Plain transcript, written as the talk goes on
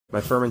My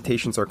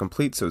fermentations are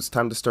complete, so it's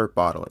time to start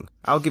bottling.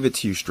 I'll give it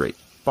to you straight.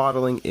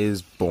 Bottling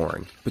is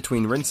boring.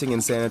 Between rinsing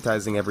and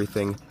sanitizing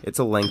everything, it's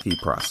a lengthy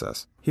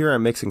process. Here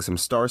I'm mixing some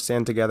star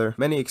sand together.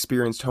 Many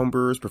experienced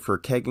homebrewers prefer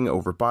kegging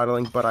over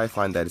bottling, but I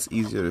find that it's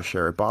easier to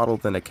share a bottle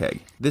than a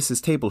keg. This is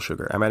table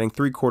sugar. I'm adding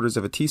 3/4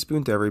 of a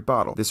teaspoon to every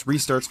bottle. This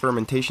restarts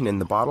fermentation in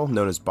the bottle,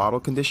 known as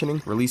bottle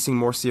conditioning, releasing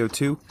more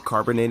CO2,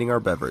 carbonating our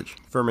beverage.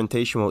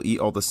 Fermentation will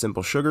eat all the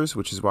simple sugars,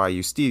 which is why I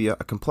use stevia,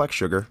 a complex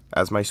sugar,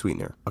 as my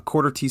sweetener.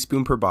 1/4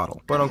 teaspoon per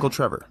bottle. But Uncle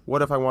Trevor,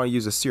 what if I want to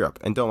use a syrup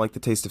and don't like the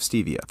taste of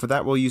stevia? For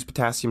that we'll use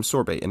potassium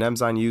sorbate, an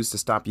enzyme used to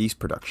stop yeast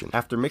production.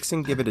 After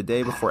mixing, give it a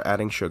day before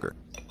adding sugar.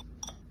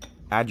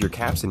 Add your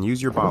caps and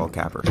use your bottle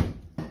capper.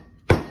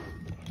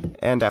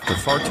 And after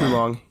far too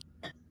long,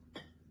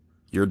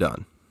 you're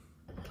done.